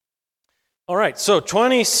All right, so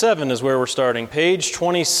 27 is where we're starting, page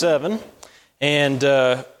 27. And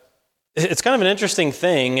it's kind of an interesting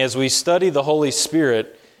thing as we study the Holy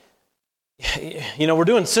Spirit. You know, we're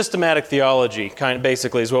doing systematic theology, kind of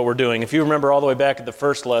basically is what we're doing. If you remember all the way back at the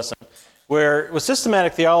first lesson, where with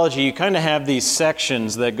systematic theology, you kind of have these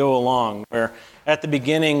sections that go along, where at the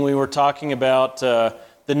beginning we were talking about the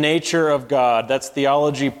nature of God. That's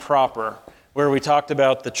theology proper, where we talked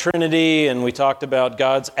about the Trinity and we talked about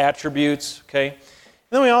God's attributes, okay? And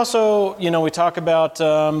then we also, we talk about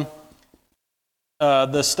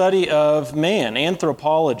the study of man,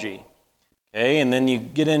 anthropology, okay? And then you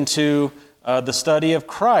get into the study of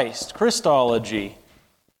Christ, Christology,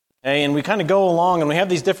 okay? And we kind of go along and we have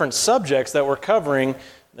these different subjects that we're covering,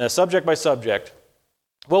 subject by subject.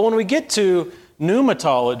 Well, when we get to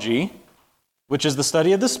pneumatology, which is the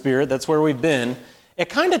study of the Spirit, that's where we've been, it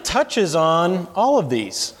kind of touches on all of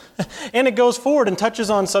these. And it goes forward and touches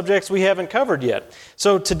on subjects we haven't covered yet.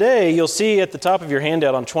 So today, you'll see at the top of your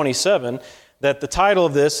handout on 27 that the title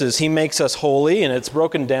of this is He Makes Us Holy, and it's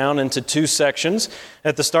broken down into two sections.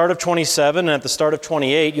 At the start of 27 and at the start of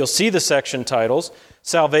 28, you'll see the section titles,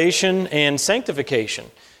 Salvation and Sanctification.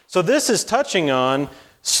 So this is touching on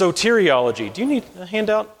soteriology. Do you need a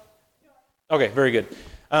handout? Okay, very good.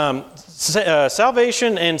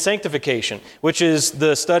 Salvation and sanctification, which is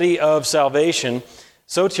the study of salvation,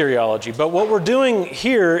 soteriology. But what we're doing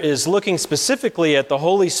here is looking specifically at the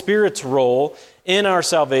Holy Spirit's role in our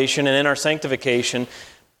salvation and in our sanctification,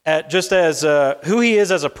 at just as who He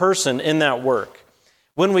is as a person in that work.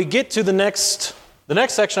 When we get to the next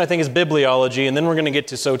section, I think, is bibliology, and then we're going to get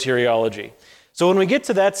to soteriology. So when we get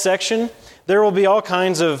to that section, there will be all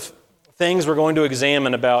kinds of things we're going to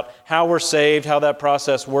examine about how we're saved, how that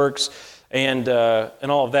process works, and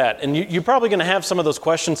all of that. And you're probably going to have some of those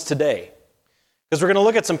questions today, because we're going to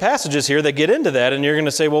look at some passages here that get into that, and you're going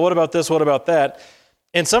to say, well, what about this, what about that?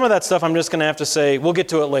 And some of that stuff I'm just going to have to say, we'll get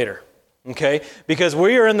to it later, okay? Because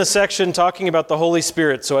we are in the section talking about the Holy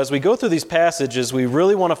Spirit, so as we go through these passages, we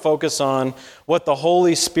really want to focus on what the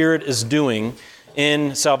Holy Spirit is doing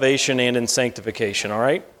in salvation and in sanctification, all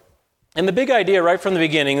right? And the big idea right from the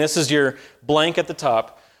beginning, this is your blank at the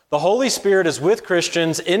top, the Holy Spirit is with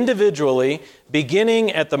Christians individually,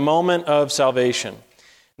 beginning at the moment of salvation.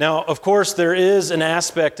 Now, of course, there is an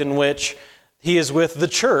aspect in which He is with the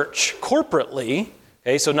church corporately,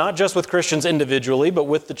 okay, so not just with Christians individually, but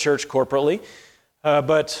with the church corporately.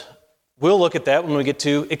 But we'll look at that when we get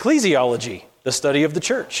to ecclesiology, the study of the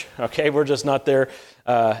church, okay? We're just not there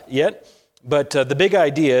yet. But the big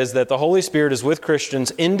idea is that the Holy Spirit is with Christians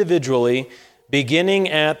individually, beginning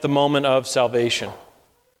at the moment of salvation.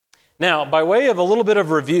 Now, by way of a little bit of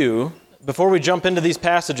review, before we jump into these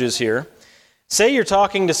passages here, say you're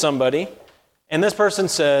talking to somebody, and this person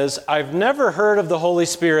says, I've never heard of the Holy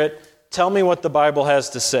Spirit, tell me what the Bible has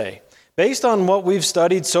to say. Based on what we've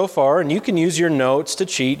studied so far, and you can use your notes to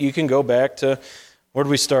cheat, you can go back to, where did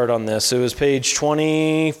we start on this? It was page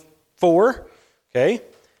 24, okay?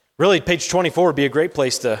 Really, page 24 would be a great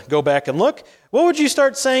place to go back and look. What would you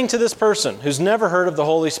start saying to this person who's never heard of the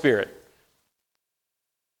Holy Spirit?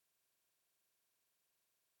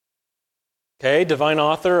 Okay, divine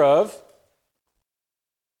author of?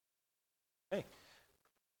 Okay.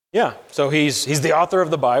 Yeah, so he's the author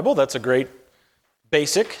of the Bible. That's a great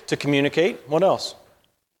basic to communicate. What else?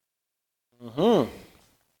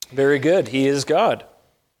 Very good. He is God.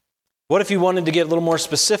 What if you wanted to get a little more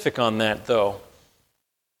specific on that, though?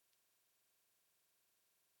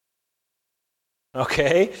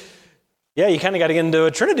 Okay. Yeah, you kind of got to get into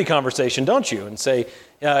a Trinity conversation, don't you? And say,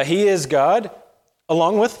 He is God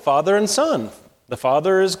along with Father and Son. The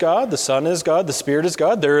Father is God, the Son is God, the Spirit is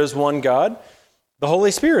God. There is one God. The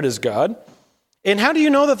Holy Spirit is God. And how do you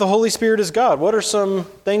know that the Holy Spirit is God? What are some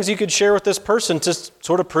things you could share with this person to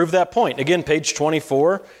sort of prove that point? Again, page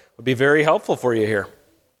 24 would be very helpful for you here.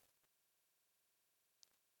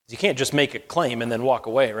 You can't just make a claim and then walk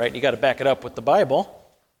away, right? You got to back it up with the Bible.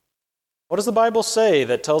 What does the Bible say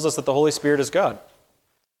that tells us that the Holy Spirit is God?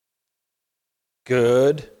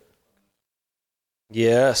 Good.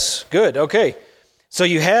 Yes, good. Okay. So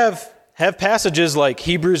you have passages like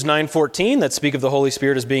Hebrews 9:14 that speak of the Holy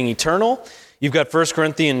Spirit as being eternal. You've got 1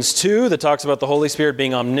 Corinthians 2 that talks about the Holy Spirit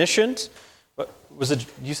being omniscient. Did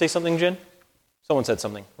you say something, Jen? Someone said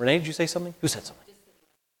something. Renee, did you say something? Who said something?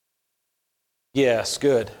 Yes,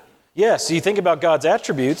 good. Yes, so you think about God's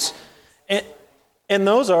attributes, and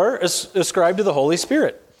those are ascribed to the Holy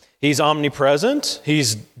Spirit. He's omnipresent.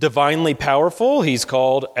 He's divinely powerful. He's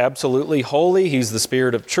called absolutely holy. He's the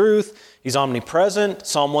Spirit of truth. He's omnipresent.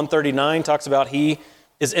 Psalm 139 talks about He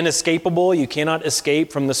is inescapable. You cannot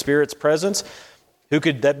escape from the Spirit's presence. Who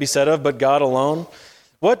could that be said of but God alone?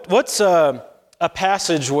 What's a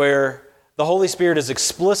passage where the Holy Spirit is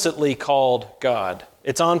explicitly called God?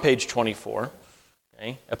 It's on page 24.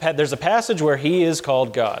 Okay? There's a passage where he is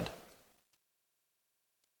called God.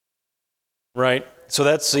 Right? So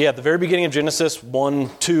that's, at the very beginning of Genesis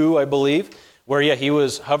 1:2, I believe, where, he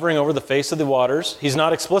was hovering over the face of the waters. He's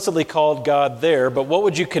not explicitly called God there, but what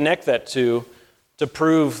would you connect that to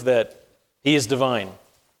prove that he is divine?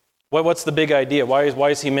 What's the big idea? Why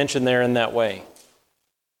is he mentioned there in that way?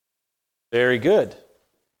 Very good.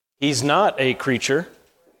 He's not a creature.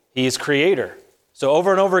 He is creator. So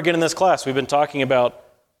over and over again in this class, we've been talking about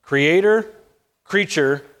creator,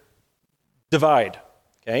 creature, divide.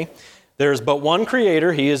 Okay? There's but one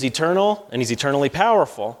creator. He is eternal, and he's eternally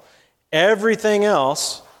powerful. Everything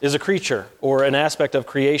else is a creature or an aspect of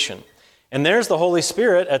creation. And there's the Holy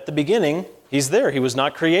Spirit at the beginning. He's there. He was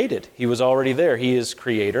not created. He was already there. He is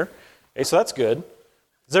creator. Okay, so that's good.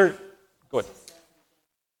 Go ahead.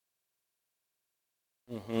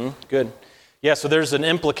 Good. Yeah, so there's an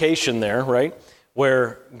implication there, right?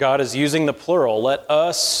 Where God is using the plural. Let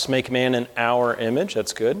us make man in our image.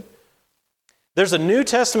 That's good. There's a New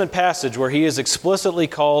Testament passage where he is explicitly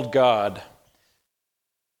called God.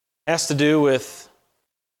 Has to do with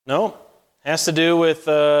the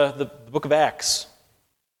book of Acts.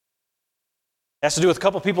 Has to do with a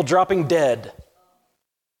couple people dropping dead.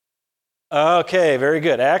 Okay, very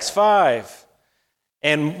good. Acts 5.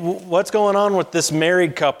 And what's going on with this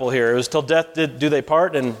married couple here? It was till death do they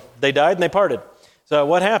part, and they died and they parted. So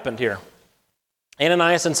what happened here?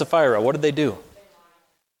 Ananias and Sapphira, what did they do?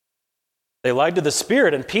 They lied to the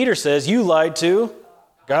Spirit, and Peter says, you lied to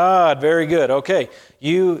God. Very good. Okay.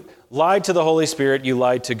 You lied to the Holy Spirit, you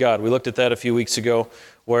lied to God. We looked at that a few weeks ago,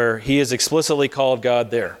 where he is explicitly called God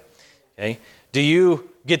there. Okay. Do you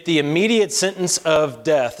get the immediate sentence of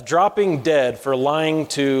death, dropping dead for lying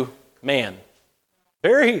to man?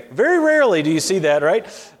 Very, very rarely do you see that, right?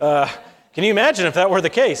 Can you imagine if that were the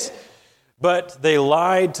case? But they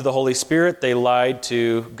lied to the Holy Spirit. They lied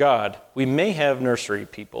to God. We may have nursery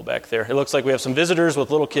people back there. It looks like we have some visitors with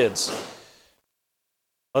little kids.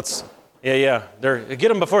 Get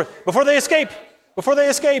them before they escape. Before they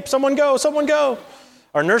escape, someone go.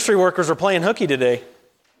 Our nursery workers are playing hooky today.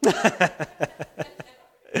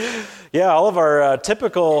 Yeah, all of our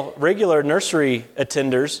typical regular nursery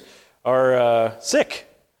attenders are sick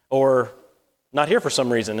or not here for some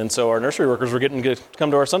reason. And so our nursery workers were getting to come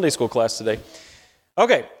to our Sunday school class today.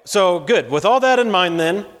 Okay, so good. With all that in mind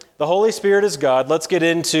then, the Holy Spirit is God. Let's get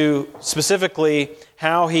into specifically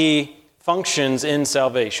how he functions in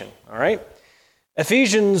salvation. All right?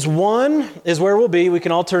 Ephesians 1 is where we'll be. We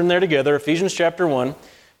can all turn there together. Ephesians chapter 1.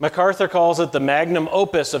 MacArthur calls it the magnum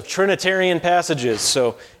opus of Trinitarian passages.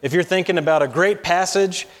 So if you're thinking about a great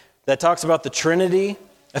passage that talks about the Trinity,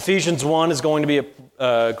 Ephesians 1 is going to be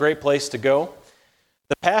a great place to go.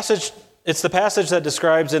 It's the passage that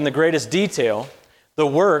describes in the greatest detail the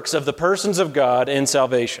works of the persons of God in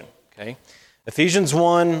salvation. Okay? Ephesians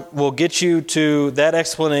 1 will get you to that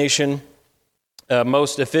explanation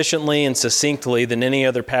most efficiently and succinctly than any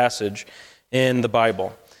other passage in the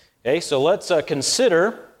Bible. Okay, so let's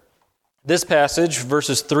consider this passage,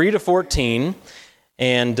 verses 3 to 14,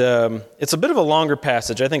 and it's a bit of a longer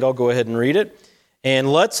passage. I think I'll go ahead and read it.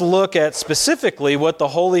 And let's look at specifically what the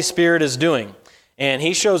Holy Spirit is doing. And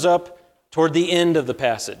he shows up toward the end of the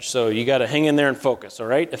passage, so you got to hang in there and focus, all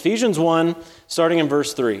right? Ephesians 1, starting in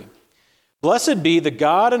verse 3. Blessed be the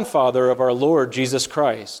God and Father of our Lord Jesus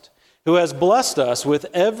Christ, who has blessed us with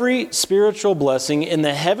every spiritual blessing in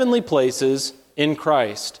the heavenly places in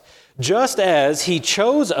Christ, just as he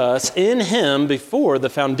chose us in him before the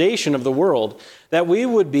foundation of the world, that we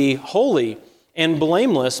would be holy and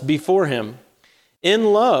blameless before him.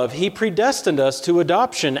 In love, he predestined us to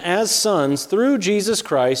adoption as sons through Jesus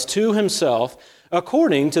Christ to himself,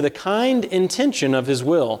 according to the kind intention of his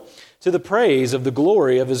will, to the praise of the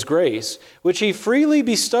glory of his grace, which he freely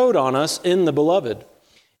bestowed on us in the Beloved.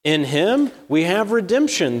 In him we have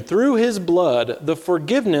redemption through his blood, the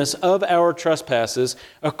forgiveness of our trespasses,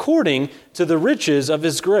 according to the riches of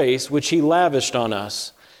his grace, which he lavished on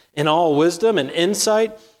us. In all wisdom and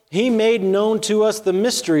insight, he made known to us the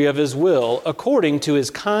mystery of his will, according to his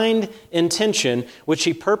kind intention, which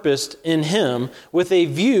he purposed in him, with a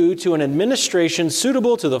view to an administration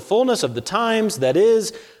suitable to the fullness of the times, that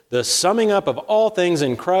is, the summing up of all things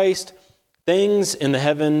in Christ, things in the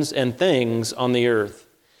heavens and things on the earth.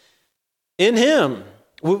 In him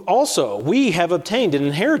also we have obtained an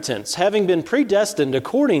inheritance, having been predestined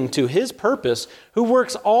according to his purpose, who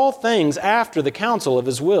works all things after the counsel of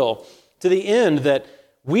his will, to the end that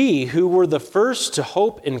we who were the first to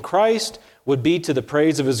hope in Christ would be to the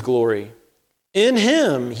praise of his glory. In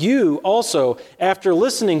him, you also, after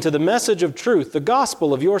listening to the message of truth, the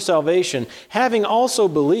gospel of your salvation, having also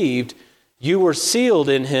believed, you were sealed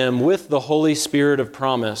in him with the Holy Spirit of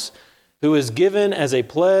promise, who is given as a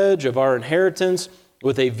pledge of our inheritance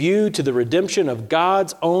with a view to the redemption of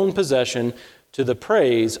God's own possession to the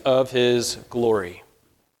praise of his glory.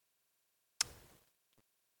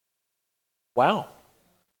 Wow.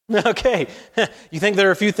 Okay. You think there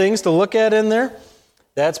are a few things to look at in there?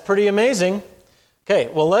 That's pretty amazing.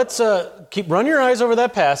 Okay, well, let's run your eyes over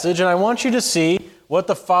that passage, and I want you to see what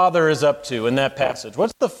the Father is up to in that passage.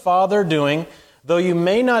 What's the Father doing? Though you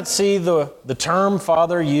may not see the term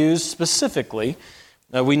Father used specifically,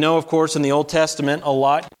 we know, of course, in the Old Testament, a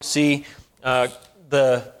lot you see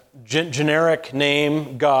the generic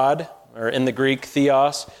name God, or in the Greek,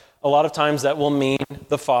 theos. A lot of times that will mean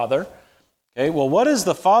the Father. Okay, well, what is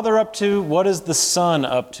the Father up to? What is the Son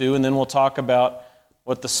up to? And then we'll talk about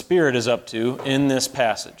what the Spirit is up to in this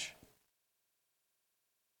passage.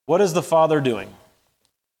 What is the Father doing?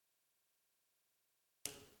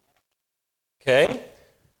 Okay,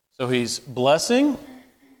 so he's blessing.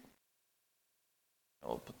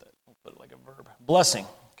 We'll put it like a verb. Blessing,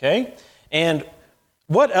 okay? And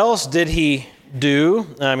what else did he do?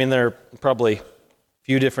 I mean, there are probably a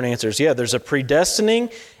few different answers. Yeah, there's a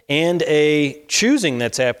predestining and a choosing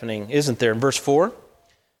that's happening, isn't there, in verse 4?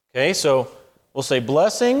 Okay, so we'll say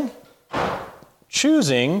blessing,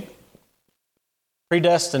 choosing,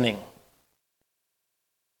 predestining.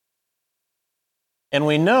 And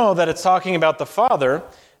we know that it's talking about the Father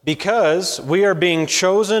because we are being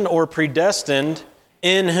chosen or predestined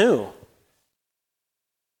in who?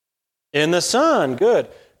 In the Son. Good.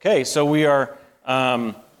 Okay, so we are,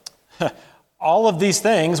 all of these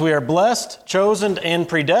things, we are blessed, chosen, and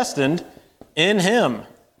predestined in Him.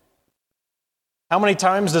 How many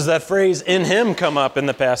times does that phrase, in Him, come up in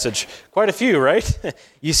the passage? Quite a few, right?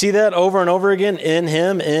 You see that over and over again, in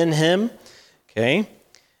Him, in Him. Okay.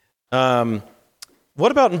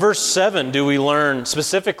 What about in verse 7 do we learn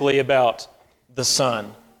specifically about the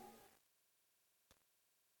Son?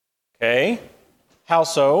 Okay. How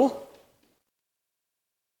so?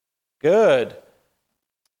 Good.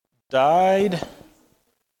 Died.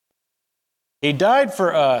 He died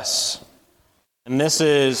for us. And this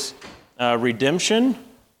is redemption.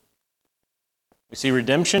 We see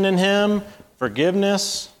redemption in Him,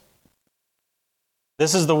 forgiveness.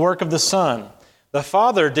 This is the work of the Son. The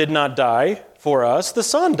Father did not die for us. The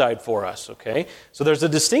Son died for us, okay? So there's a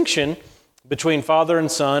distinction between Father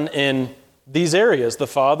and Son in these areas. The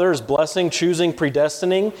Father is blessing, choosing,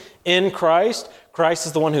 predestining in Christ. Christ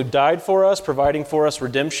is the one who died for us, providing for us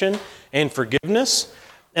redemption and forgiveness.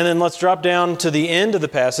 And then let's drop down to the end of the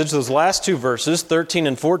passage, those last two verses, 13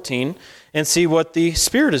 and 14, and see what the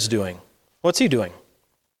Spirit is doing. What's He doing?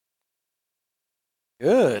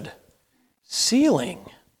 Good. Sealing.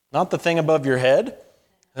 Not the thing above your head,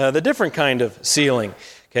 the different kind of sealing.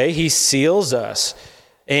 Okay, He seals us.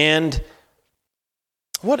 And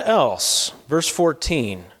what else? Verse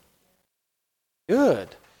 14. Good.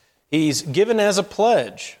 He's given as a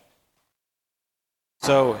pledge.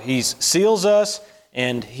 So He seals us,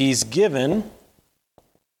 and He's given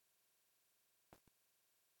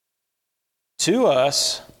to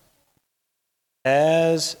us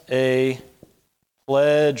as a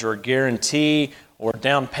pledge or guarantee or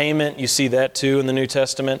down payment. You see that too in the New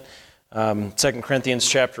Testament. 2 Corinthians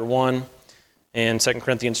chapter 1 and 2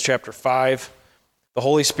 Corinthians chapter 5. The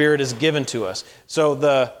Holy Spirit is given to us. So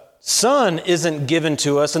the Son isn't given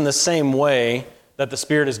to us in the same way that the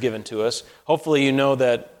Spirit is given to us. Hopefully you know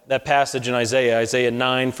that passage in Isaiah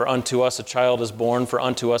 9, for unto us a child is born, for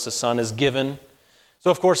unto us a son is given.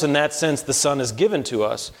 So of course in that sense the Son is given to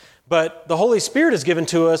us. But the Holy Spirit is given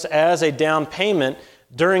to us as a down payment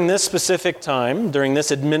during this specific time, during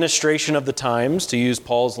this administration of the times, to use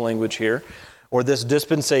Paul's language here, or this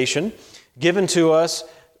dispensation, given to us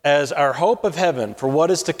as our hope of heaven for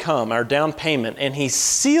what is to come, our down payment, and He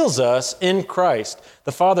seals us in Christ.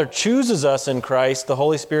 The Father chooses us in Christ. The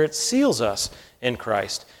Holy Spirit seals us in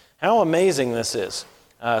Christ. How amazing this is.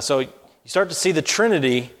 So you start to see the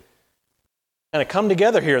Trinity kind of come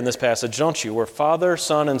together here in this passage, don't you? Where Father,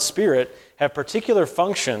 Son, and Spirit have particular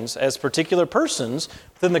functions as particular persons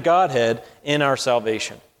within the Godhead in our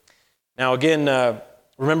salvation. Now again,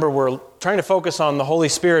 remember we're trying to focus on the Holy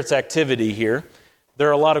Spirit's activity here. There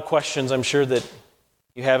are a lot of questions I'm sure that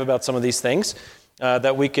you have about some of these things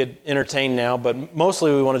that we could entertain now, but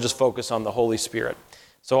mostly we want to just focus on the Holy Spirit.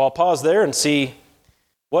 So I'll pause there and see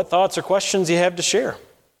what thoughts or questions you have to share.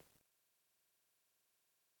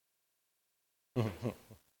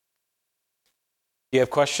 You have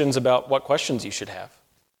questions about what questions you should have.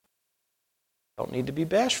 Don't need to be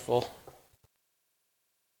bashful.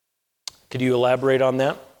 Could you elaborate on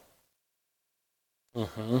that?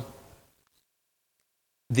 Mm-hmm.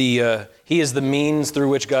 He is the means through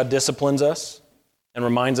which God disciplines us and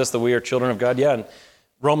reminds us that we are children of God. Yeah, and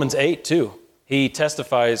Romans 8 too. He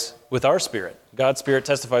testifies with our spirit. God's Spirit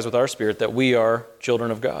testifies with our spirit that we are children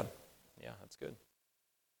of God. Yeah, that's good.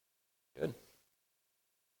 Good.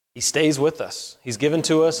 He stays with us. He's given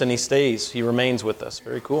to us and he stays. He remains with us.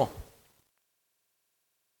 Very cool.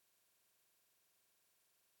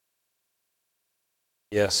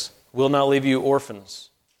 Yes. Will not leave you orphans.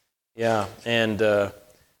 Yeah, and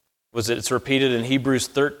it's repeated in Hebrews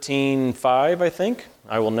 13:5, I think.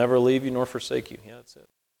 I will never leave you nor forsake you. Yeah, that's it.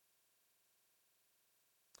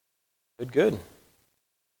 Good.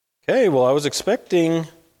 Okay, well, I was expecting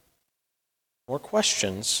more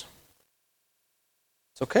questions.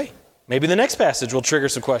 It's okay. Maybe the next passage will trigger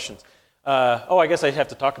some questions. I guess I have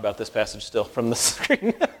to talk about this passage still from the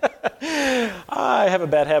screen. I have a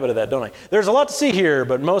bad habit of that, don't I? There's a lot to see here,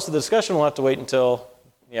 but most of the discussion will have to wait until,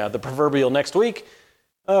 the proverbial next week.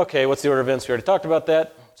 Okay, what's the order of events? We already talked about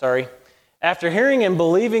that. Sorry. After hearing and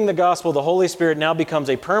believing the gospel, the Holy Spirit now becomes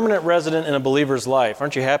a permanent resident in a believer's life.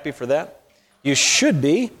 Aren't you happy for that? You should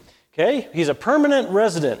be. Okay? He's a permanent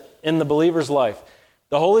resident in the believer's life.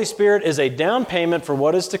 The Holy Spirit is a down payment for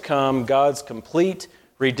what is to come, God's complete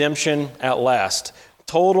redemption at last.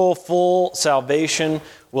 Total, full salvation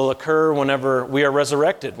will occur whenever we are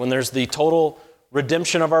resurrected, when there's the total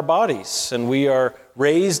redemption of our bodies and we are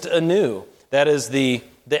raised anew. That is the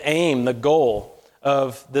aim, the goal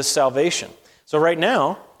of this salvation. So right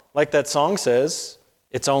now, like that song says,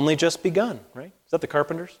 it's only just begun, right? Is that the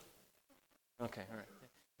Carpenters? Okay, all right.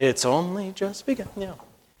 It's only just begun. Yeah.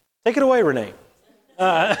 Take it away, Renee.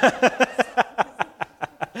 All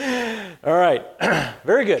right.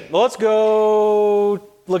 Very good. Well, let's go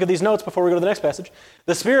look at these notes before we go to the next passage.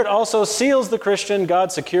 The Spirit also seals the Christian.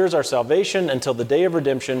 God secures our salvation until the day of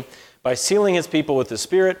redemption by sealing his people with his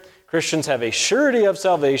Spirit. Christians have a surety of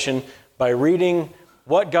salvation by reading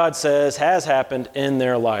what God says has happened in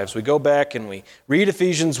their lives. We go back and we read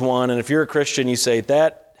Ephesians 1, and if you're a Christian, you say,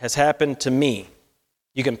 that has happened to me.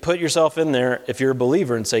 You can put yourself in there if you're a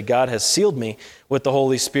believer and say, God has sealed me with the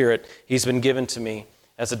Holy Spirit. He's been given to me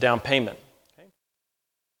as a down payment. Okay?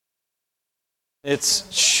 It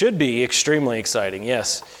should be extremely exciting.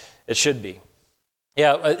 Yes, it should be.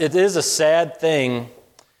 Yeah, it is a sad thing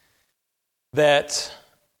that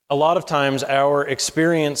a lot of times our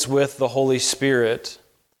experience with the Holy Spirit,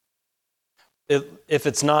 if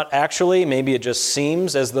it's not actually, maybe it just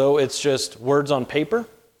seems as though it's just words on paper,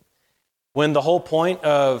 when the whole point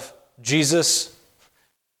of Jesus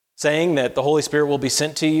saying that the Holy Spirit will be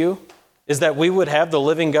sent to you is that we would have the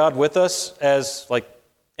living God with us as like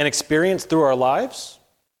an experience through our lives.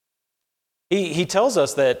 He tells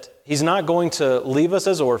us that he's not going to leave us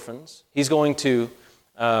as orphans. He's going to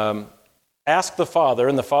ask the Father,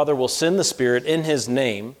 and the Father will send the Spirit in his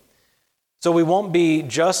name. So we won't be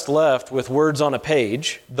just left with words on a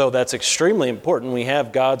page, though that's extremely important. We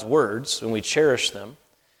have God's words and we cherish them.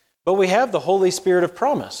 But we have the Holy Spirit of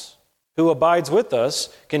promise who abides with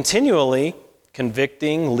us, continually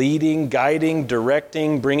convicting, leading, guiding,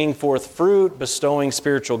 directing, bringing forth fruit, bestowing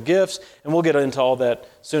spiritual gifts. And we'll get into all that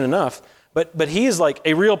soon enough. But he is like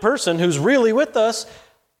a real person who's really with us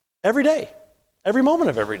every day, every moment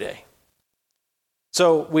of every day.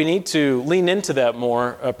 So we need to lean into that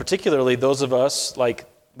more, particularly those of us like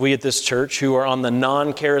we at this church who are on the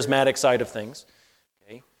non-charismatic side of things.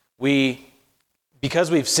 Okay?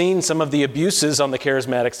 Because we've seen some of the abuses on the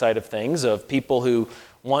charismatic side of things, of people who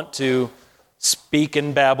want to speak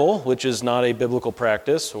and babble, which is not a biblical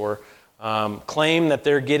practice, or claim that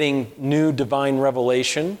they're getting new divine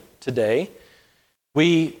revelation today,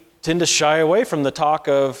 we tend to shy away from the talk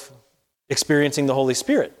of experiencing the Holy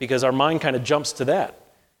Spirit because our mind kind of jumps to that.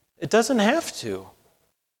 It doesn't have to.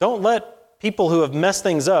 Don't let people who have messed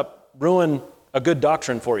things up ruin a good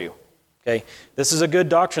doctrine for you. Okay, this is a good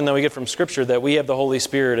doctrine that we get from Scripture, that we have the Holy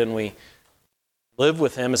Spirit and we live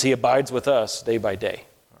with him as he abides with us day by day.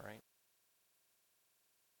 All right.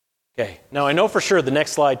 Okay, now I know for sure the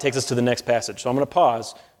next slide takes us to the next passage, so I'm going to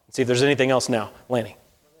pause and see if there's anything else now. Lanny.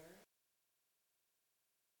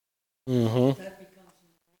 Mm-hmm.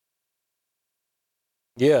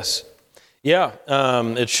 Yes. Yeah,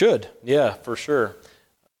 it should. Yeah, for sure.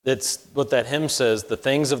 It's what that hymn says, the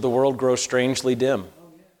things of the world grow strangely dim.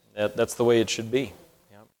 That's the way it should be.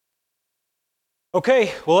 Yeah.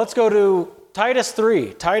 Okay, well, let's go to Titus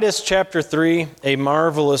 3. Titus chapter 3, a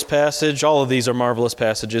marvelous passage. All of these are marvelous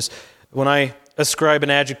passages. When I ascribe an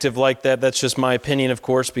adjective like that. That's just my opinion, of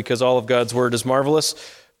course, because all of God's word is marvelous.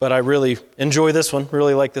 But I really enjoy this one,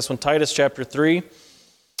 really like this one. Titus chapter 3,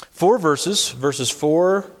 4 verses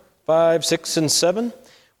 4, 5, 6, and 7.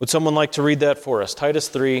 Would someone like to read that for us? Titus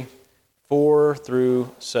 3, 4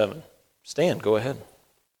 through 7. Stan, go ahead.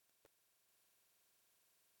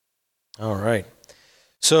 All right.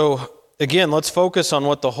 So, again, let's focus on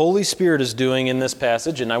what the Holy Spirit is doing in this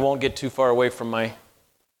passage, and I won't get too far away from my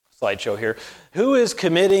slideshow here. Who is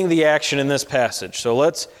committing the action in this passage? So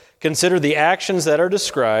let's consider the actions that are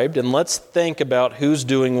described, and let's think about who's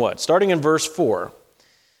doing what. Starting in verse 4,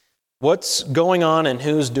 what's going on and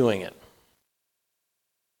who's doing it?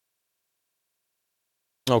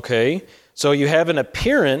 Okay, so you have an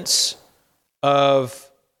appearance of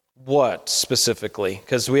what specifically?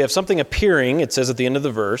 Because we have something appearing, it says at the end of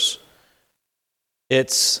the verse.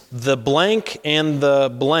 It's the blank and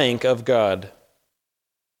the blank of God.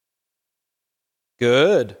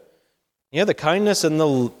 Good. Yeah, the kindness and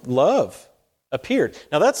the love appeared.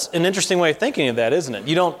 Now that's an interesting way of thinking of that, isn't it?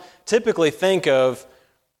 You don't typically think of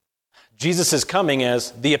Jesus' coming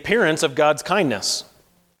as the appearance of God's kindness.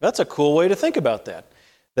 That's a cool way to think about that.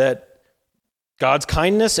 That God's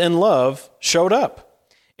kindness and love showed up.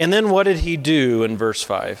 And then what did he do in verse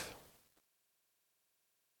 5?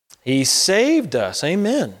 He saved us.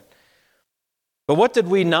 Amen. But what did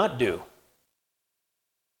we not do?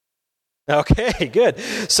 Okay, good.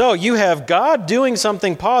 So you have God doing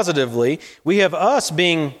something positively. We have us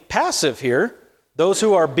being passive here, those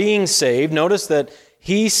who are being saved. Notice that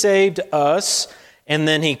he saved us, and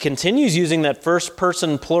then he continues using that first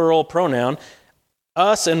person plural pronoun,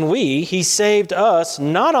 us and we. He saved us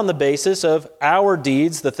not on the basis of our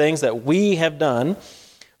deeds, the things that we have done,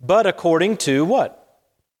 but according to what?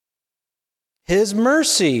 His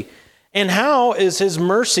mercy. And how is his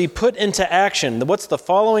mercy put into action? What's the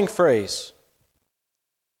following phrase?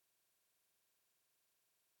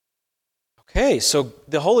 Okay, so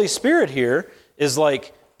the Holy Spirit here is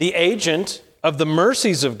like the agent of the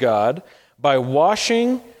mercies of God by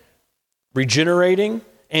washing, regenerating,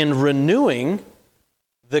 and renewing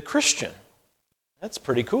the Christian. That's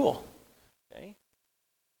pretty cool. Okay?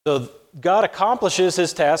 So God accomplishes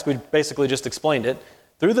his task, we basically just explained it,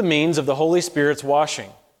 through the means of the Holy Spirit's washing.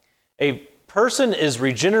 A person is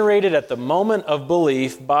regenerated at the moment of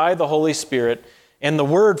belief by the Holy Spirit, and the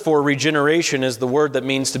word for regeneration is the word that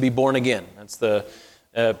means to be born again. That's the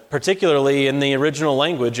particularly in the original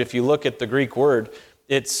language, if you look at the Greek word,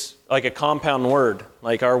 it's like a compound word,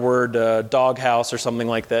 like our word doghouse or something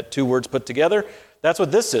like that, two words put together. That's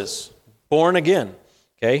what this is, born again.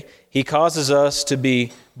 Okay, he causes us to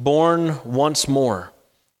be born once more.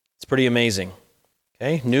 It's pretty amazing.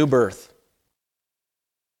 Okay, new birth.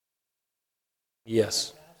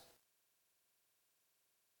 Yes.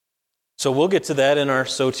 So we'll get to that in our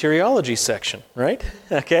soteriology section, right?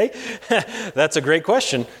 Okay, that's a great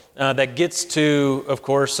question. That gets to, of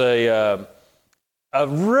course, a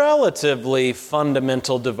relatively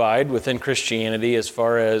fundamental divide within Christianity as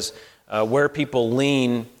far as where people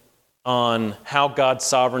lean on how God's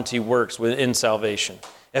sovereignty works within salvation.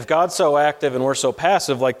 If God's so active and we're so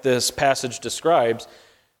passive, like this passage describes,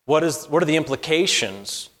 what are the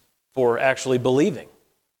implications for actually believing?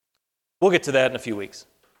 We'll get to that in a few weeks.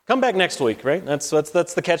 Come back next week, right? That's the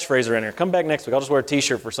catchphrase around here. Come back next week. I'll just wear a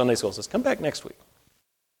t-shirt for Sunday school. It says, come back next week.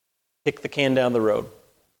 Kick the can down the road.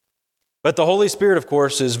 But the Holy Spirit, of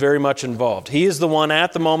course, is very much involved. He is the one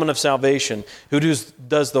at the moment of salvation who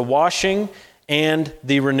does the washing and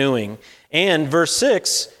the renewing. And verse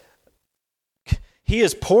 6, he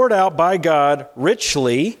is poured out by God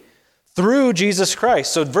richly through Jesus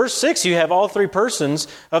Christ. So verse 6, you have all three persons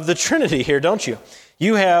of the Trinity here, don't you?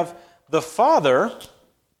 You have the Father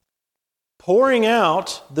pouring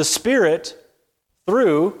out the Spirit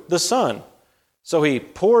through the Son. So he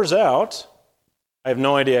pours out, I have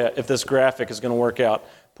no idea if this graphic is going to work out,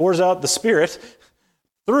 pours out the Spirit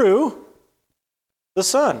through the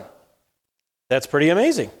Son. That's pretty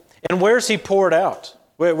amazing. And where's he poured out?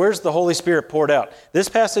 Where's the Holy Spirit poured out? This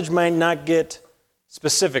passage might not get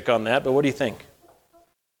specific on that, but what do you think?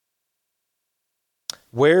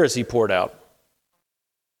 Where is he poured out?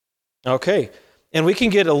 Okay, and we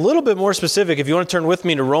can get a little bit more specific if you want to turn with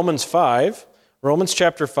me to Romans 5. Romans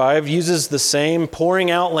chapter 5 uses the same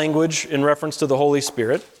pouring out language in reference to the Holy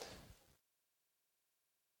Spirit.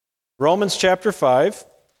 Romans chapter 5,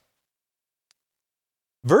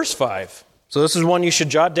 verse 5. So this is one you should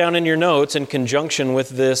jot down in your notes in conjunction with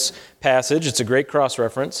this passage. It's a great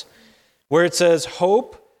cross-reference, where it says,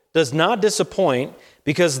 hope does not disappoint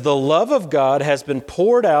because the love of God has been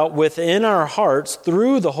poured out within our hearts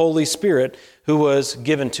through the Holy Spirit who was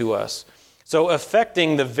given to us. So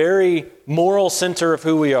affecting the very moral center of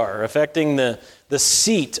who we are, affecting the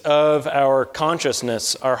seat of our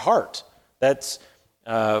consciousness, our heart. That's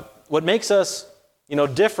what makes us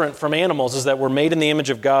different from animals, is that we're made in the image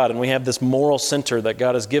of God, and we have this moral center that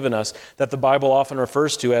God has given us that the Bible often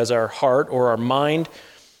refers to as our heart or our mind.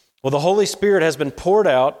 Well, the Holy Spirit has been poured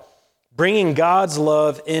out, bringing God's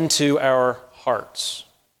love into our hearts.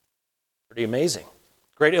 Pretty amazing.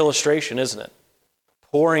 Great illustration, isn't it?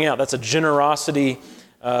 Pouring out. That's a generosity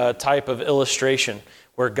type of illustration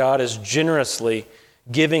where God is generously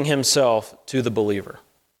giving himself to the believer.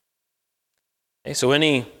 Okay, so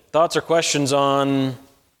any thoughts or questions on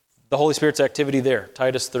the Holy Spirit's activity there?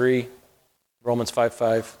 Titus 3, Romans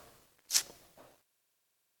 5:5.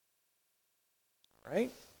 All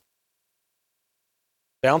right.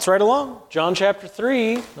 Bounce right along. John chapter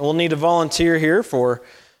 3. We'll need a volunteer here for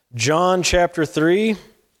John chapter 3.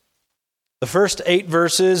 The first 8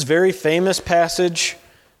 verses, very famous passage,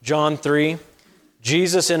 John 3.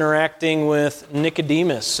 Jesus interacting with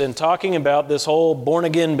Nicodemus and talking about this whole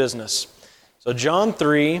born-again business. So John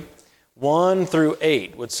 3, 1 through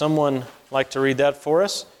 8. Would someone like to read that for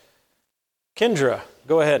us? Kendra,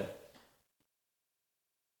 go ahead.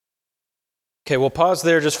 Okay, we'll pause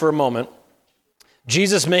there just for a moment.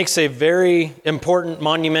 Jesus makes a very important,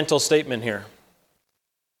 monumental statement here.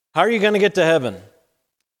 How are you going to get to heaven?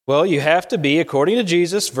 Well, you have to be, according to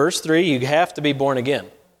Jesus, verse 3, you have to be born again.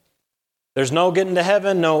 There's no getting to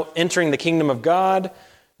heaven, no entering the kingdom of God,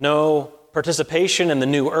 no participation in the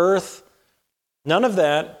new earth. None of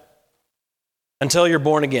that until you're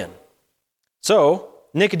born again. So,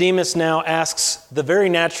 Nicodemus now asks the very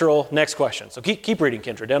natural next question. So keep reading,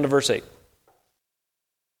 Kendra, down to verse 8.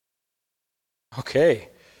 Okay.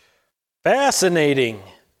 Fascinating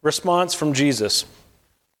response from Jesus.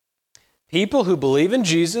 People who believe in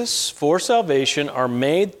Jesus for salvation are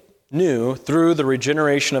made new through the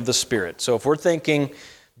regeneration of the Spirit. So if we're thinking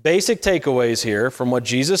basic takeaways here from what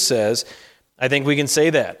Jesus says, I think we can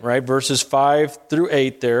say that, right? Verses 5 through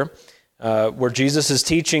 8 there, where Jesus is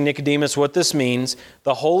teaching Nicodemus what this means.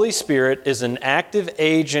 The Holy Spirit is an active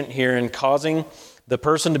agent here in causing the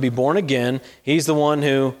person to be born again. He's the one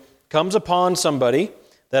who comes upon somebody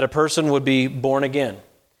that a person would be born again.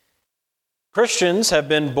 Christians have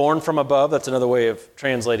been born from above. That's another way of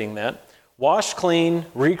translating that. Washed clean,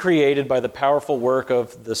 recreated by the powerful work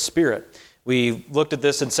of the Spirit. We looked at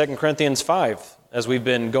this in 2 Corinthians 5 as we've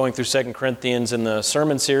been going through 2 Corinthians in the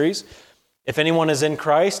sermon series. If anyone is in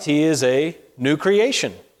Christ, he is a new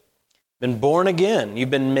creation. Been born again. You've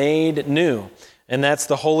been made new. And that's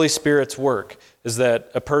the Holy Spirit's work, is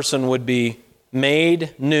that a person would be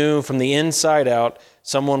made new from the inside out.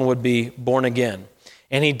 Someone would be born again.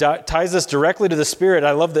 And he ties this directly to the Spirit.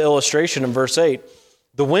 I love the illustration in verse 8.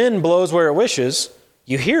 The wind blows where it wishes.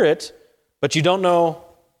 You hear it, but you don't know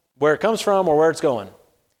where it comes from or where it's going.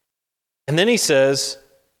 And then he says,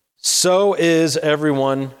 so is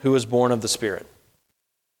everyone who is born of the Spirit.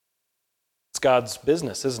 It's God's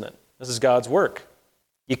business, isn't it? This is God's work.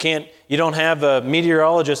 You don't have a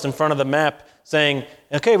meteorologist in front of the map saying,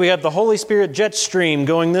 okay, we have the Holy Spirit jet stream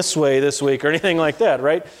going this way this week or anything like that,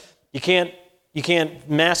 right? You can't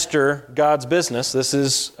master God's business. This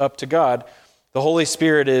is up to God. The Holy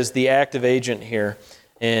Spirit is the active agent here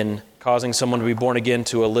in causing someone to be born again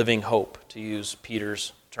to a living hope, to use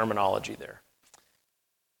Peter's terminology there.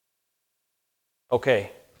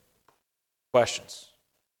 Okay, questions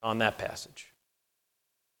on that passage?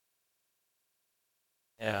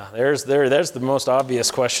 Yeah, there's the most obvious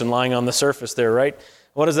question lying on the surface there, right?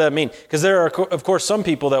 What does that mean? Because there are, of course, some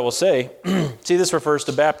people that will say, see, this refers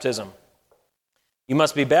to baptism. You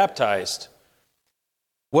must be baptized.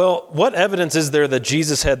 Well, what evidence is there that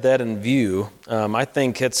Jesus had that in view? I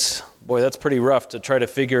think that's pretty rough to try to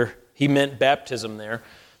figure he meant baptism there.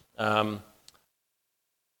 Because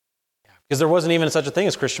there wasn't even such a thing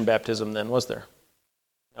as Christian baptism then, was there?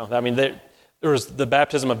 No, I mean, there was the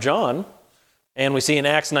baptism of John, and we see in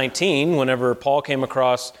Acts 19, whenever Paul came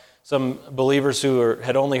across some believers who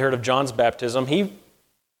had only heard of John's baptism, he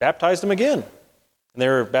baptized them again. And they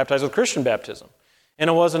were baptized with Christian baptism. And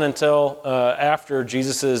it wasn't until after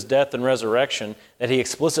Jesus' death and resurrection that he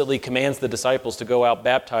explicitly commands the disciples to go out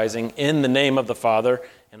baptizing in the name of the Father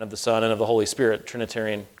and of the Son and of the Holy Spirit,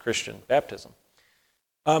 Trinitarian Christian baptism.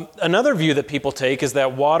 Another view that people take is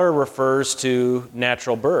that water refers to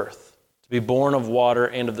natural birth, to be born of water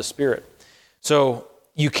and of the Spirit. So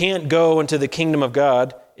you can't go into the kingdom of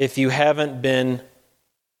God if you haven't been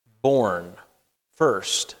born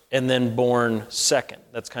first and then born second.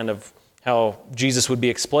 That's kind of how Jesus would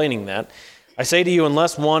be explaining that. I say to you,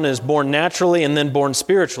 unless one is born naturally and then born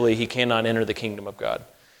spiritually, he cannot enter the kingdom of God.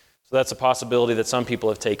 So that's a possibility that some people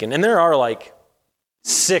have taken. And there are like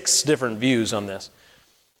 6 different views on this.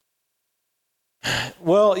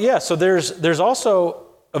 Well, yeah, so there's also,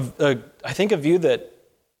 I think, a view that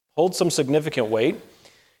holds some significant weight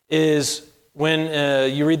is when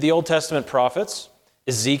you read the Old Testament prophets,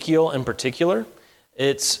 Ezekiel in particular,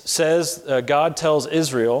 it says God tells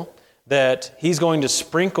Israel that he's going to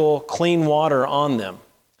sprinkle clean water on them,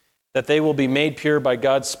 that they will be made pure by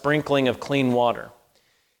God's sprinkling of clean water.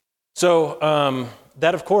 So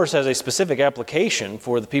that, of course, has a specific application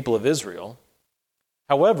for the people of Israel.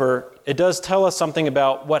 However, it does tell us something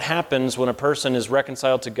about what happens when a person is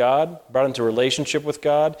reconciled to God, brought into relationship with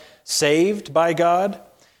God, saved by God.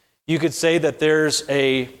 You could say that there's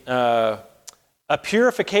a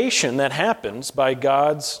purification that happens by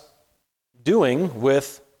God's doing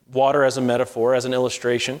with water as a metaphor, as an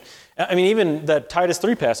illustration. I mean, even that Titus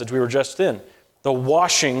 3 passage we were just in, the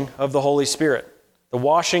washing of the Holy Spirit, the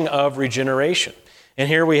washing of regeneration. And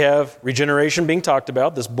here we have regeneration being talked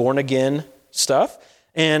about, this born-again stuff,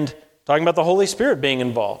 and talking about the Holy Spirit being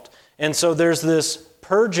involved. And so there's this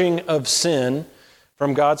purging of sin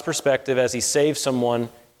from God's perspective as he saves someone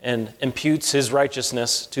and imputes his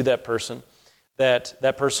righteousness to that person,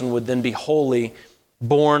 that person would then be holy,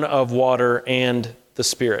 born of water and the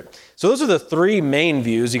Spirit. So those are the 3 main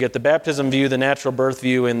views. You get the baptism view, the natural birth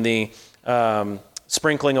view, and the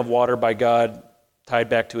sprinkling of water by God tied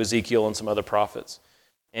back to Ezekiel and some other prophets.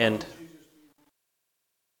 And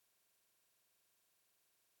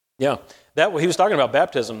yeah, that he was talking about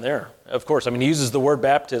baptism there, of course. I mean, he uses the word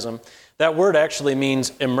baptism. That word actually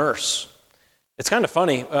means immerse. It's kind of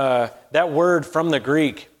funny. That word from the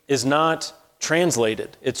Greek is not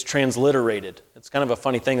translated. It's transliterated. It's kind of a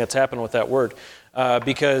funny thing that's happened with that word.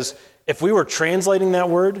 Because if we were translating that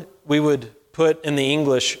word, we would put in the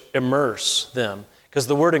English immerse them. Because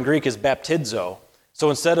the word in Greek is baptizo. So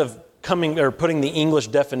instead of putting the English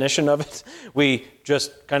definition of it, we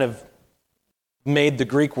just kind of made the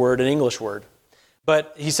Greek word an English word.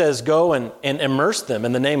 But he says, go and immerse them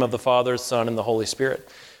in the name of the Father, Son, and the Holy Spirit.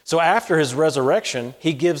 So after his resurrection,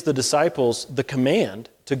 he gives the disciples the command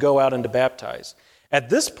to go out and to baptize. At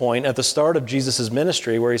this point, at the start of Jesus'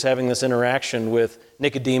 ministry, where he's having this interaction with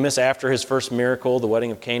Nicodemus after his first miracle, the wedding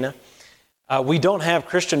of Cana, we don't have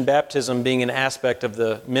Christian baptism being an aspect of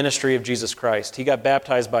the ministry of Jesus Christ. He got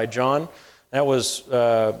baptized by John. That was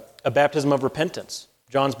a baptism of repentance.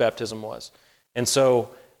 John's baptism was. And so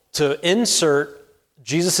to insert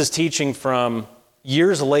Jesus' teaching from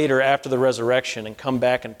years later after the resurrection and come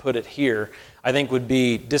back and put it here, I think would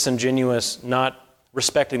be disingenuous, not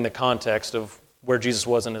respecting the context of where Jesus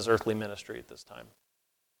was in his earthly ministry at this time.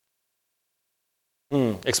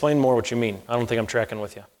 Explain more what you mean. I don't think I'm tracking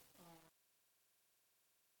with you.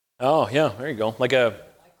 Oh, yeah, there you go. Like a...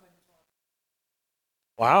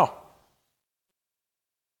 Wow.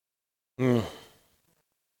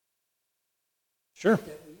 Sure.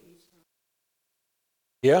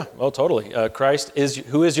 Yeah, oh, totally. Christ is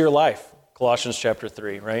who is your life? Colossians chapter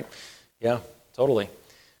 3, right? Yeah, totally.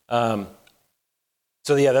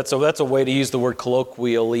 So yeah, that's a way to use the word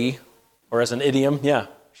colloquially or as an idiom. Yeah,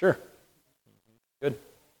 sure. Good.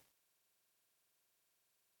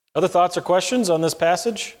 Other thoughts or questions on this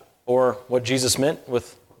passage or what Jesus meant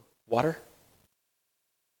with water?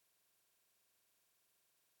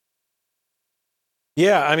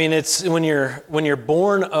 Yeah, I mean, it's when you're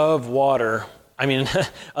born of water. I mean,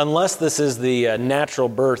 unless this is the natural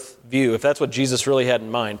birth view, if that's what Jesus really had in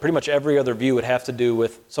mind, pretty much every other view would have to do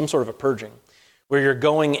with some sort of a purging, where you're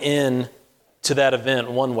going in to that event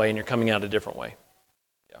one way and you're coming out a different way.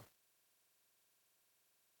 Yeah.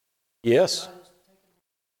 Yes.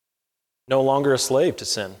 No longer a slave to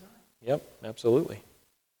sin. Yep, absolutely.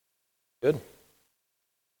 Good.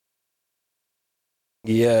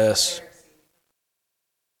 Yes.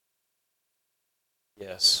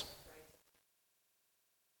 Yes.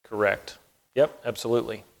 Correct. Yep,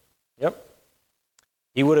 absolutely. Yep.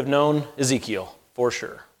 He would have known Ezekiel, for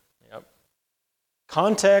sure. Yep.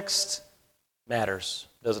 Context matters,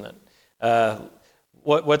 doesn't it?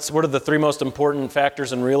 What are the 3 most important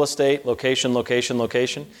factors in real estate? Location, location,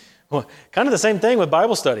 location. Well, kind of the same thing with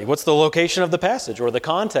Bible study. What's the location of the passage or the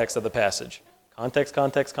context of the passage? Context,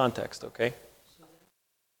 context, context, okay?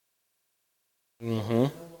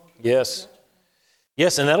 Yes.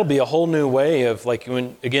 Yes, and that'll be a whole new way of, like,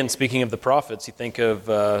 when, again, speaking of the prophets, you think of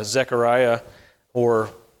Zechariah or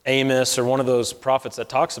Amos or one of those prophets that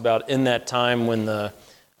talks about in that time when the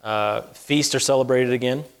feasts are celebrated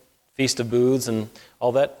again, Feast of Booths and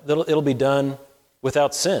all that, it'll be done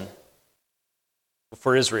without sin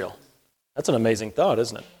for Israel. That's an amazing thought,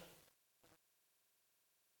 isn't it?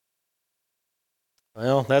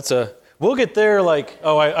 Well, we'll get there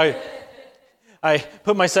I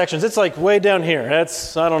put my sections. It's like way down here. I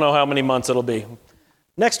don't know how many months it'll be.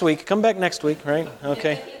 Next week. Come back next week, right?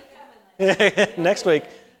 Okay. Next week.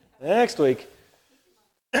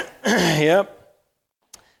 Yep.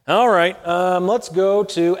 All right. Let's go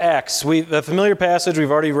to Acts. A familiar passage. We've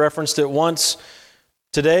already referenced it once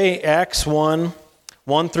today. Acts 1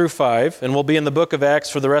 through 5. And we'll be in the book of Acts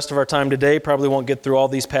for the rest of our time today. Probably won't get through all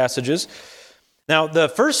these passages. Now, the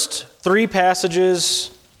first 3 passages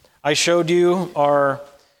I showed you are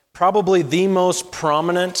probably the most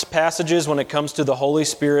prominent passages when it comes to the Holy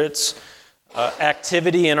Spirit's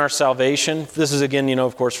activity in our salvation. This is, again,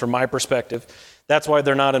 of course, from my perspective. That's why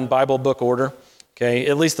they're not in Bible book order. Okay,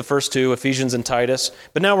 at least the first 2, Ephesians and Titus.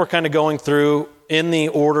 But now we're kind of going through in the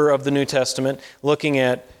order of the New Testament, looking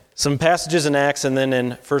at some passages in Acts and then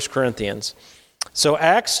in 1 Corinthians. So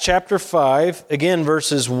Acts chapter 5, again,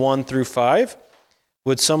 verses 1 through 5.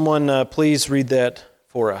 Would someone please read that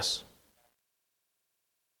for us?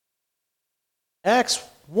 Acts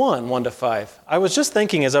 1 to 5. I was just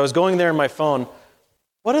thinking as I was going there in my phone,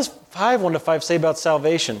 what does 1 to 5 say about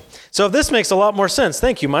salvation? So this makes a lot more sense.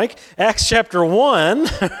 Thank you, Mike. Acts chapter 1,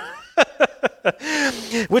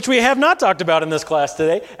 which we have not talked about in this class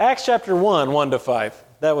today. Acts chapter 1 to 5.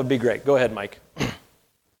 That would be great. Go ahead, Mike.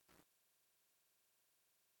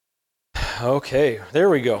 Okay, there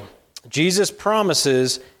we go. Jesus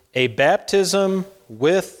promises a baptism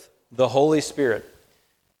with the Holy Spirit.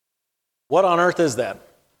 What on earth is that?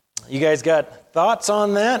 You guys got thoughts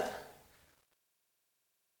on that?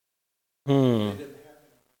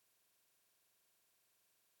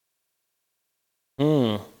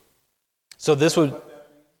 So this would...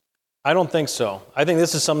 I don't think so. I think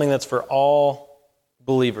this is something that's for all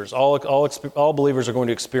believers. All believers are going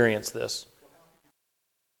to experience this.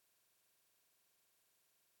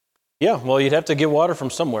 Yeah, well, you'd have to get water from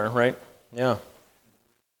somewhere, right? Yeah.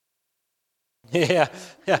 Yeah.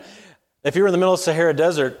 If you were in the middle of the Sahara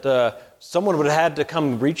Desert, someone would have had to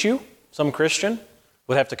come reach you. Some Christian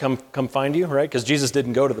would have to come find you, right? Because Jesus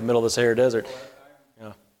didn't go to the middle of the Sahara Desert.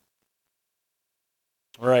 Yeah.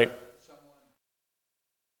 Right.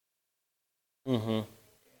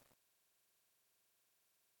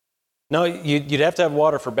 No, you'd have to have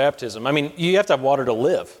water for baptism. I mean, you have to have water to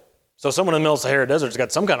live. So someone in the middle of the Sahara Desert has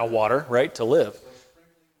got some kind of water, right, to live.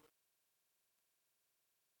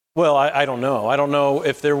 Well, I don't know. I don't know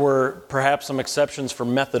if there were perhaps some exceptions for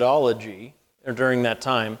methodology during that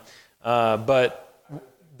time, but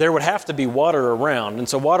there would have to be water around, and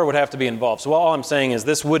so water would have to be involved. So all I'm saying is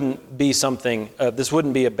this wouldn't be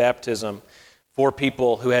a baptism for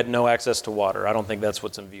people who had no access to water. I don't think that's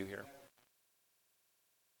what's in view here.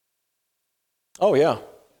 Oh, yeah.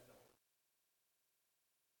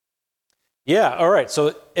 Yeah, all right.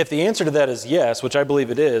 So if the answer to that is yes, which I believe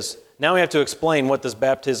it is, now we have to explain what this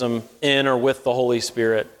baptism in or with the Holy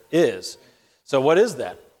Spirit is. So what is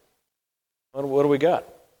that? What do we got?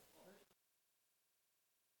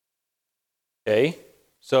 Okay,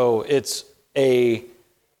 so it's an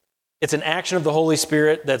action of the Holy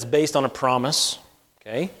Spirit that's based on a promise.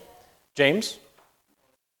 Okay, James?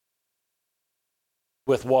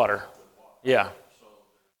 With water. Yeah.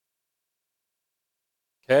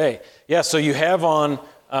 Okay. Yeah, so you have on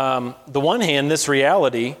the one hand this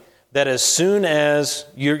reality that as soon as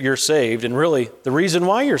you're saved, and really the reason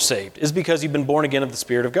why you're saved is because you've been born again of the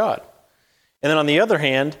Spirit of God. And then on the other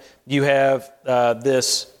hand, you have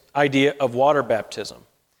this idea of water baptism.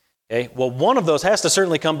 Okay. Well, one of those has to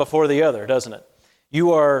certainly come before the other, doesn't it?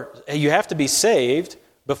 You have to be saved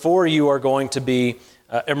before you are going to be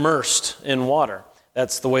immersed in water.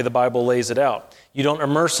 That's the way the Bible lays it out. You don't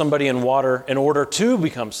immerse somebody in water in order to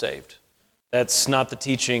become saved. That's not the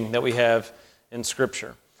teaching that we have in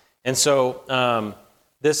Scripture. And so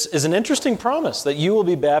this is an interesting promise that you will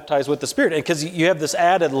be baptized with the Spirit. And because you have this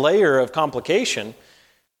added layer of complication,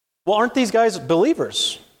 well, aren't these guys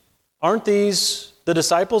believers? Aren't these the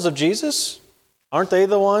disciples of Jesus? Aren't they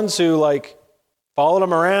the ones who followed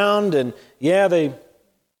him around and they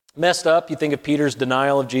messed up? You think of Peter's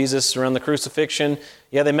denial of Jesus around the crucifixion.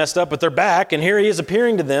 Yeah, they messed up, but they're back, and here he is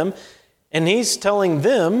appearing to them, and he's telling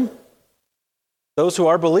them, those who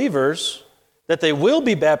are believers, that they will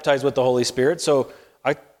be baptized with the Holy Spirit. So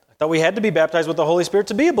I thought we had to be baptized with the Holy Spirit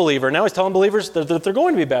to be a believer. Now he's telling believers that they're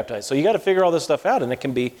going to be baptized. So you got to figure all this stuff out, and it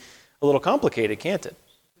can be a little complicated, can't it?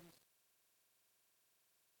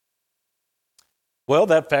 Well,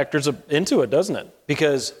 that factors into it, doesn't it?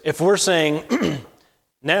 Because if we're saying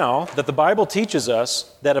now that the Bible teaches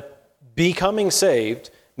us that becoming saved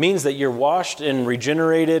means that you're washed and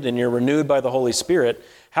regenerated and you're renewed by the Holy Spirit,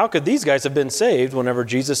 how could these guys have been saved whenever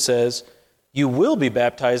Jesus says you will be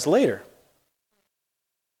baptized later.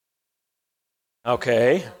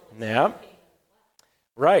 Okay, yeah.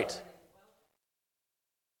 Right.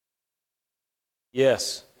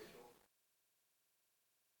 Yes.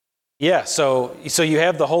 Yeah, so you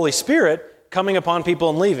have the Holy Spirit coming upon people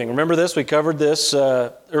and leaving. Remember this? We covered this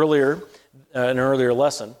earlier, in an earlier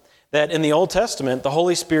lesson, that in the Old Testament, the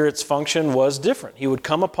Holy Spirit's function was different. He would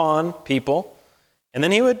come upon people, and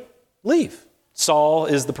then he would leave. Saul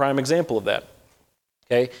is the prime example of that.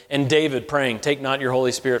 Okay? And David praying, "Take not your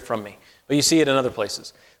Holy Spirit from me." But you see it in other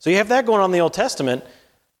places. So you have that going on in the Old Testament,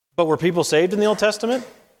 but were people saved in the Old Testament?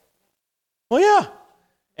 Well, yeah.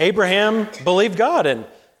 Abraham believed God, and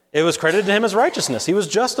it was credited to him as righteousness. He was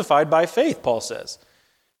justified by faith, Paul says.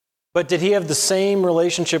 But did he have the same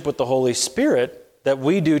relationship with the Holy Spirit that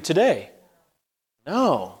we do today?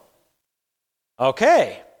 No.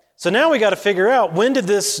 Okay. So now we got to figure out, when did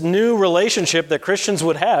this new relationship that Christians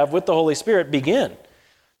would have with the Holy Spirit begin?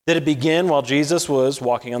 Did it begin while Jesus was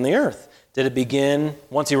walking on the earth? Did it begin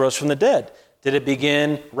once he rose from the dead? Did it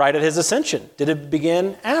begin right at his ascension? Did it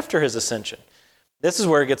begin after his ascension? This is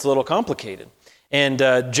where it gets a little complicated. And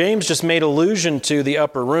James just made allusion to the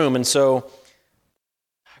upper room, and so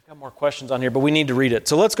I've got more questions on here, but we need to read it.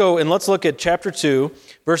 So let's go and let's look at chapter 2,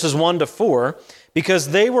 verses 1 to 4, because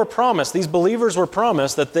they were promised, these believers were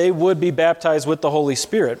promised that they would be baptized with the Holy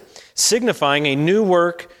Spirit, signifying a new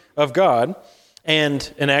work of God.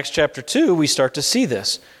 And in Acts chapter 2, we start to see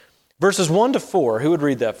this. Verses 1 to 4, who would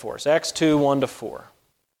read that for us? Acts 2, 1 to 4.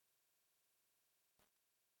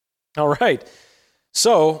 All right.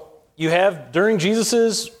 So you have, during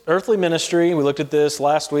Jesus' earthly ministry, we looked at this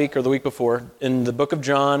last week or the week before, in the book of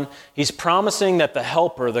John, he's promising that the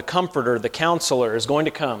helper, the comforter, the counselor is going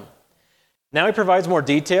to come. Now he provides more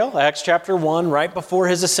detail. Acts chapter 1, right before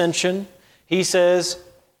his ascension, he says,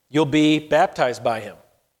 you'll be baptized by him.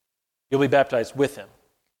 You'll be baptized with him.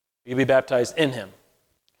 You'll be baptized in him.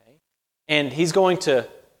 Okay? And he's going to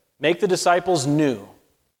make the disciples new.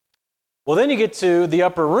 Well, then you get to the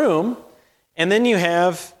upper room, and then you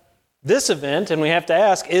have this event, and we have to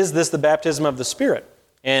ask, is this the baptism of the Spirit?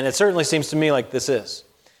 And it certainly seems to me like this is.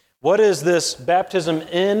 What is this baptism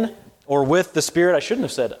in or with the Spirit? I shouldn't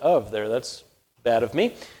have said of there. That's bad of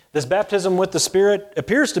me. This baptism with the Spirit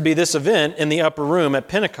appears to be this event in the upper room at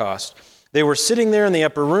Pentecost. They were sitting there in the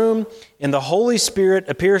upper room, and the Holy Spirit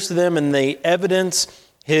appears to them, and they evidence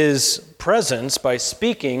his presence by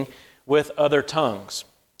speaking with other tongues.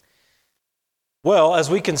 Well, as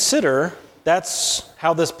we consider that's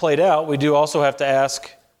how this played out, we do also have to ask,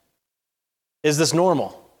 is this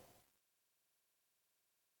normal?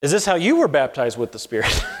 Is this how you were baptized with the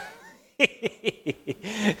Spirit?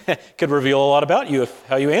 Could reveal a lot about you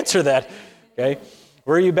how you answer that. Okay?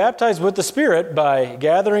 Were you baptized with the Spirit by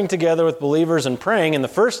gathering together with believers and praying, and the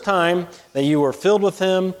first time that you were filled with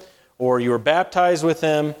him or you were baptized with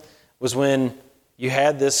him was when you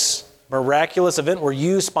had this miraculous event where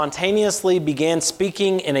you spontaneously began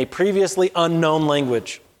speaking in a previously unknown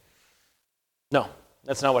language? No,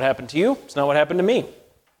 that's not what happened to you. It's not what happened to me.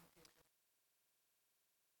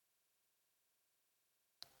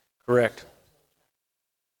 Correct.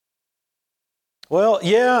 Well,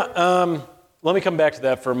 yeah, let me come back to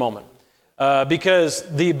that for a moment. Because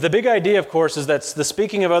the big idea, of course, is that the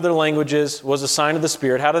speaking of other languages was a sign of the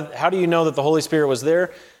Spirit. How do you know that the Holy Spirit was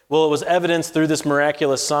there? Well, it was evidenced through this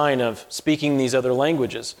miraculous sign of speaking these other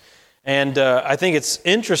languages. And I think it's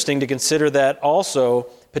interesting to consider that also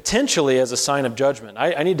potentially as a sign of judgment.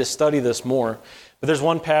 I need to study this more. But there's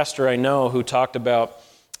one pastor I know who talked about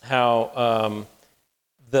how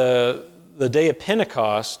the day of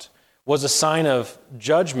Pentecost was a sign of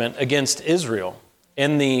judgment against Israel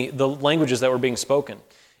in the languages that were being spoken.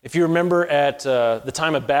 If you remember at the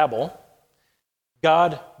time of Babel,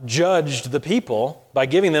 God judged the people by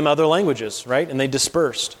giving them other languages, right? And they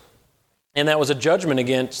dispersed. And that was a judgment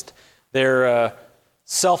against their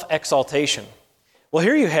self-exaltation. Well,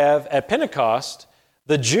 here you have at Pentecost,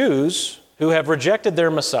 the Jews who have rejected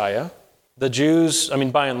their Messiah. The Jews,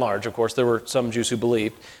 by and large, of course, there were some Jews who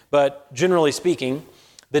believed, but generally speaking,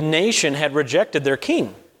 the nation had rejected their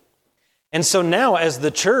king. And so now as the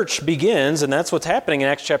church begins, and that's what's happening in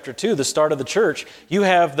Acts chapter 2, the start of the church, you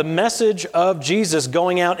have the message of Jesus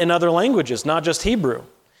going out in other languages, not just Hebrew,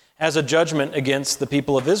 as a judgment against the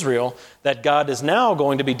people of Israel, that God is now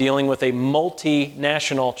going to be dealing with a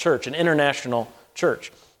multinational church, an international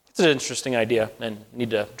church. It's an interesting idea, and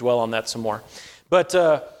need to dwell on that some more. But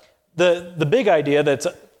the big idea that's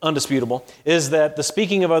undisputable is that the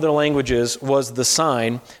speaking of other languages was the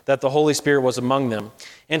sign that the Holy Spirit was among them.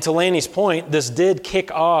 And to Lanny's point, this did kick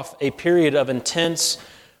off a period of intense,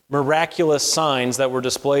 miraculous signs that were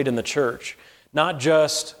displayed in the church. not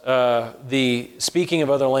just the speaking of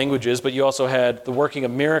other languages, but you also had the working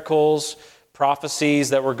of miracles,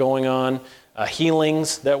 prophecies that were going on,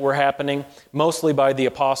 healings that were happening, mostly by the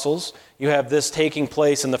apostles. You have this taking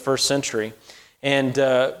place in the first century. And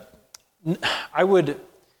I would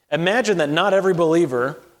imagine that not every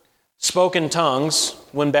believer spoke in tongues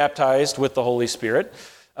when baptized with the Holy Spirit,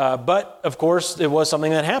 but of course it was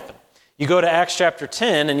something that happened. You go to Acts chapter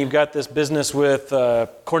 10 and you've got this business with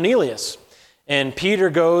Cornelius. And Peter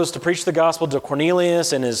goes to preach the gospel to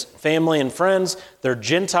Cornelius and his family and friends. They're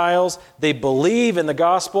Gentiles. They believe in the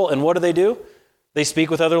gospel. And what do? They speak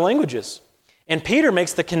with other languages. And Peter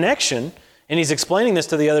makes the connection, and he's explaining this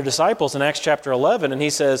to the other disciples in Acts chapter 11. And he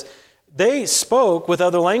says, they spoke with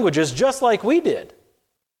other languages just like we did.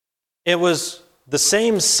 It was the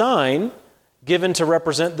same sign given to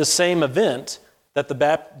represent the same event that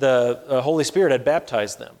the Holy Spirit had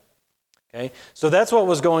baptized them. Okay? So that's what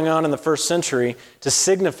was going on in the first century to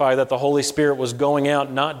signify that the Holy Spirit was going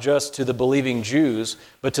out not just to the believing Jews,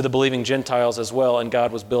 but to the believing Gentiles as well, and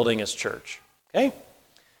God was building His church. Okay?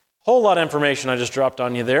 Whole lot of information I just dropped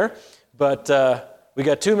on you there, but we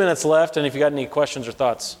got 2 minutes left, and if you got any questions or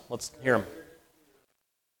thoughts, let's hear them.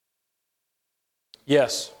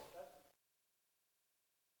 Yes.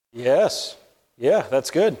 Yes. Yeah, that's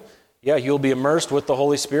good. Yeah, you'll be immersed with the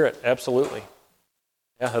Holy Spirit. Absolutely.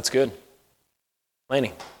 Yeah, that's good.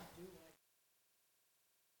 Laney.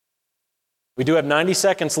 We do have 90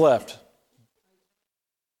 seconds left.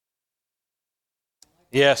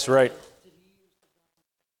 Yes, right.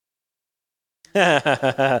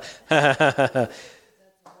 It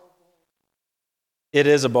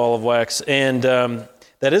is a ball of wax. And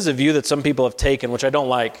that is a view that some people have taken, which I don't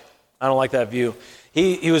like. I don't like that view.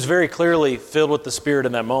 He was very clearly filled with the Spirit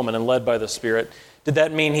in that moment and led by the Spirit. Did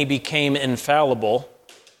that mean he became infallible?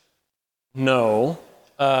 No.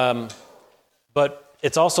 But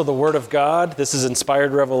it's also the Word of God. This is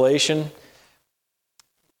inspired revelation.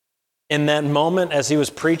 In that moment, as he was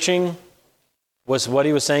preaching, was what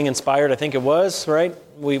he was saying inspired? I think it was, right?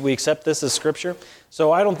 We accept this as Scripture.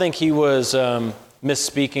 So I don't think he was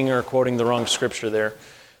misspeaking or quoting the wrong Scripture there.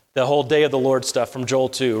 The whole day of the Lord stuff from Joel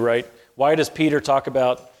 2, right? Why does Peter talk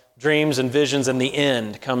about dreams and visions and the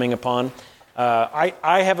end coming upon? I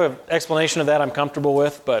have an explanation of that I'm comfortable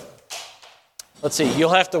with, but let's see. You'll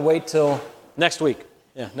have to wait till next week.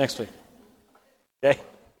 Yeah, next week. Okay?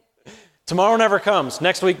 Tomorrow never comes.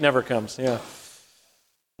 Next week never comes. Yeah.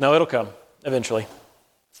 No, it'll come eventually.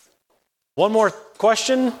 One more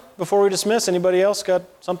question before we dismiss. Anybody else got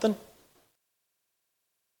something?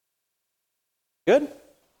 Good?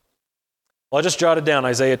 Well, I just jotted down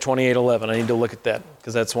Isaiah 28:11. I need to look at that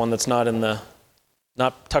because that's one that's not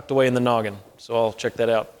tucked away in the noggin. So I'll check that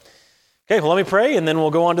out. Okay, well, let me pray, and then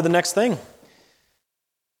we'll go on to the next thing.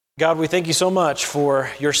 God, we thank you so much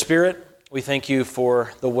for your Spirit. We thank you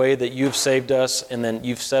for the way that you've saved us, and then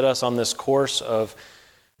you've set us on this course of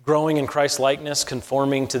growing in Christ-likeness,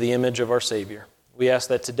 conforming to the image of our Savior. We ask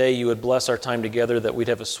that today you would bless our time together, that we'd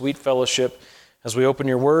have a sweet fellowship as we open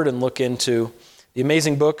your word and look into the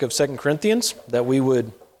amazing book of 2 Corinthians, that we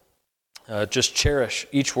would just cherish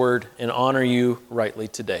each word and honor you rightly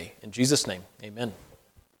today. In Jesus' name, amen.